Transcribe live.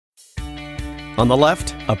On the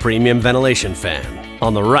left, a premium ventilation fan.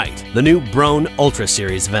 On the right, the new Broan Ultra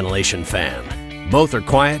Series ventilation fan. Both are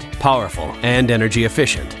quiet, powerful, and energy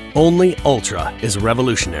efficient. Only Ultra is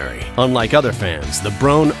revolutionary. Unlike other fans, the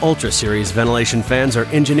Broan Ultra Series ventilation fans are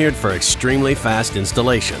engineered for extremely fast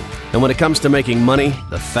installation. And when it comes to making money,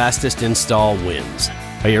 the fastest install wins.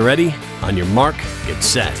 Are you ready? On your mark, get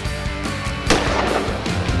set.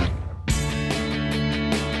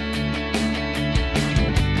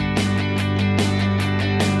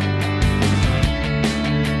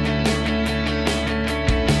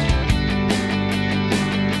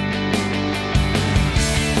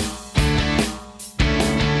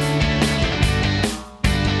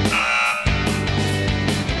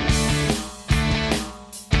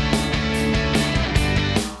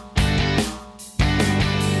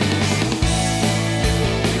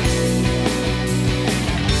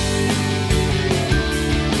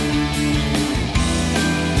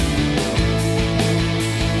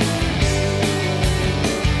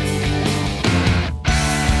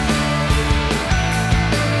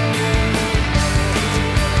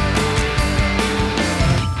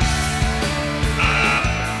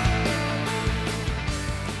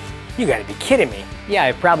 You gotta be kidding me. Yeah,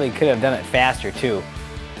 I probably could have done it faster too.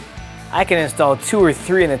 I can install 2 or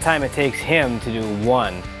 3 in the time it takes him to do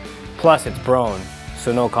 1. Plus it's Broan,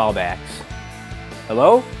 so no callbacks.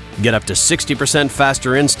 Hello? Get up to 60%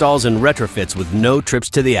 faster installs and retrofits with no trips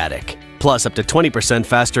to the attic. Plus up to 20%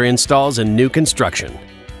 faster installs in new construction.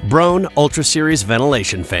 Broan Ultra Series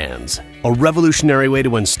ventilation fans. A revolutionary way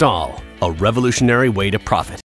to install, a revolutionary way to profit.